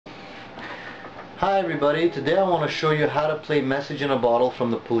Hi everybody, today I want to show you how to play Message in a Bottle from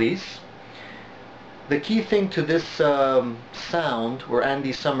the Police. The key thing to this sound, or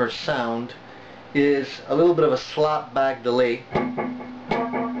Andy Summers sound, is a little bit of a slap back delay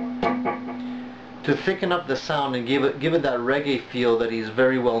to thicken up the sound and give it that reggae feel that he's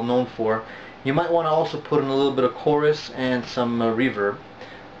very well known for. You might want to also put in a little bit of chorus and some reverb.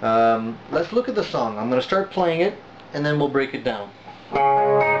 Let's look at the song. I'm going to start playing it and then we'll break it down.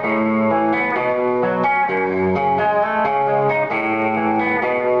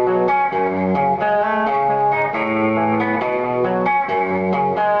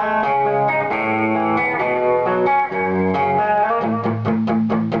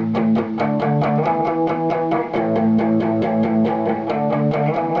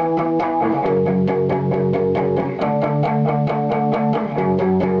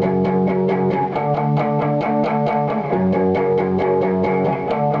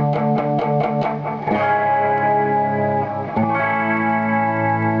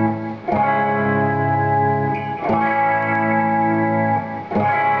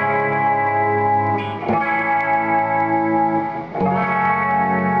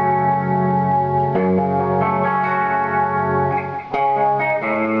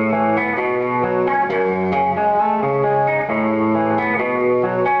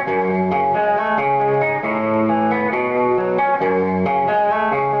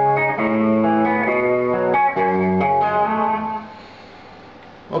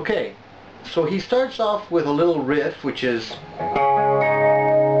 Okay, so he starts off with a little riff, which is,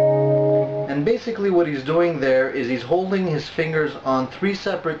 and basically what he's doing there is he's holding his fingers on three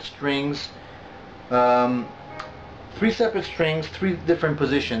separate strings, three different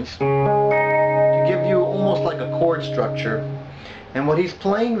positions, to give you almost like a chord structure. And what he's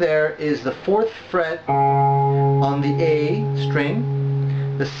playing there is the 4th fret on the A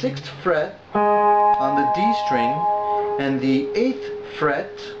string, the 6th fret on the D string, and the 8th fret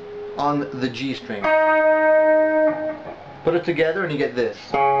on the G string. Put it together and you get this.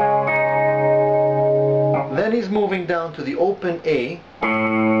 Then he's moving down to the open A.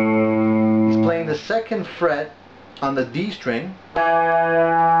 He's playing the 2nd fret on the D string,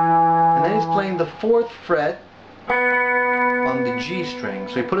 and then he's playing the 4th fret on the G string.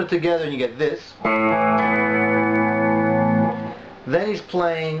 So you put it together and you get this. Then he's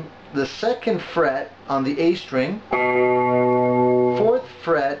playing the 2nd fret on the A string, 4th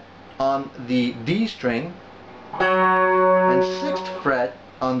fret on the D string, and 6th fret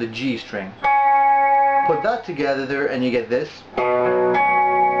on the G string. Put that together there and you get this.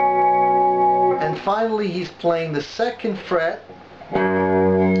 And finally he's playing the 2nd fret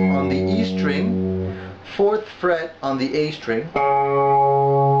on the E string, 4th fret on the A string.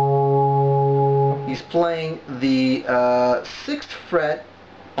 He's playing the 6th fret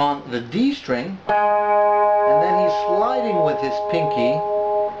on the D string, and then he's sliding with his pinky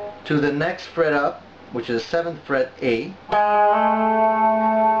to the next fret up, which is 7th fret A.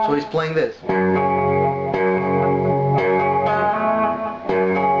 So he's playing this.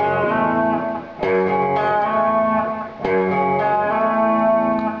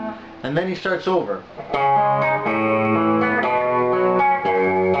 And then he starts over.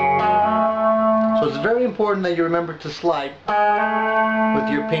 So it's very important that you remember to slide with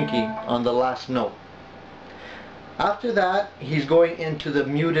your pinky on the last note. After that, he's going into the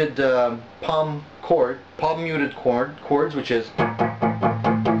muted palm muted chords, which is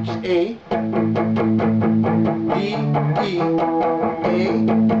A, D, E, A,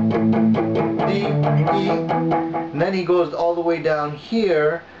 D, E, and then he goes all the way down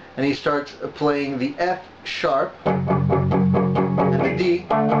here and he starts playing the F sharp and the D,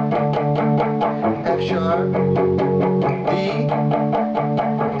 F sharp, D,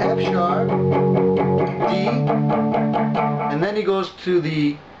 F sharp, D, and then he goes to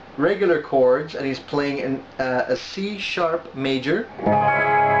the regular chords and he's playing a C sharp major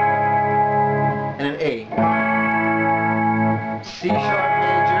and an A. C sharp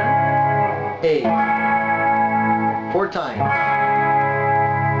major, A. 4 times.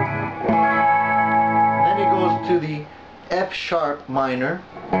 Then he goes to the F sharp minor,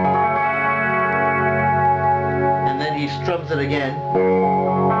 and then he strums it again,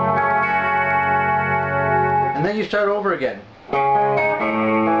 and then you start over again.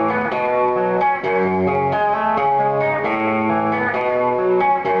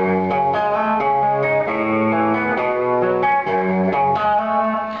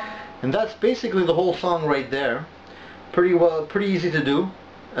 And that's basically the whole song right there. Pretty easy to do,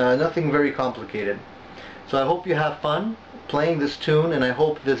 nothing very complicated. So I hope you have fun playing this tune, and I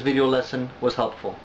hope this video lesson was helpful.